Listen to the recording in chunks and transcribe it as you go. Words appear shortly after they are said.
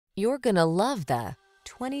You're gonna love the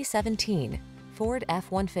 2017 Ford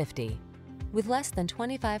F-150. With less than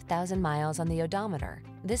 25,000 miles on the odometer,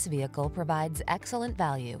 this vehicle provides excellent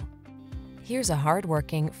value. Here's a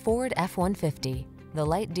hard-working Ford F-150, the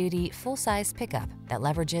light-duty, full-size pickup that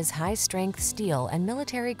leverages high-strength steel and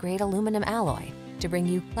military-grade aluminum alloy to bring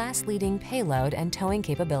you class-leading payload and towing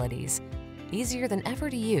capabilities. Easier than ever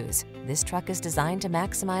to use, this truck is designed to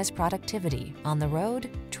maximize productivity on the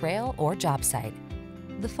road, trail, or job site.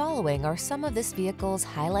 The following are some of this vehicle's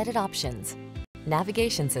highlighted options: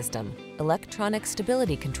 navigation system, electronic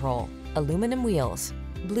stability control, aluminum wheels,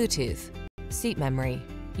 Bluetooth, seat memory,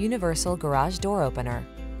 universal garage door opener,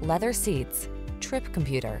 leather seats, trip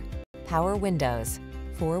computer, power windows,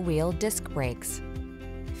 four-wheel disc brakes.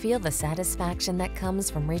 Feel the satisfaction that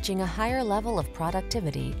comes from reaching a higher level of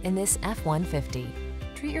productivity in this F-150.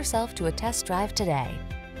 Treat yourself to a test drive today.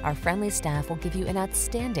 Our friendly staff will give you an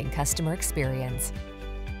outstanding customer experience.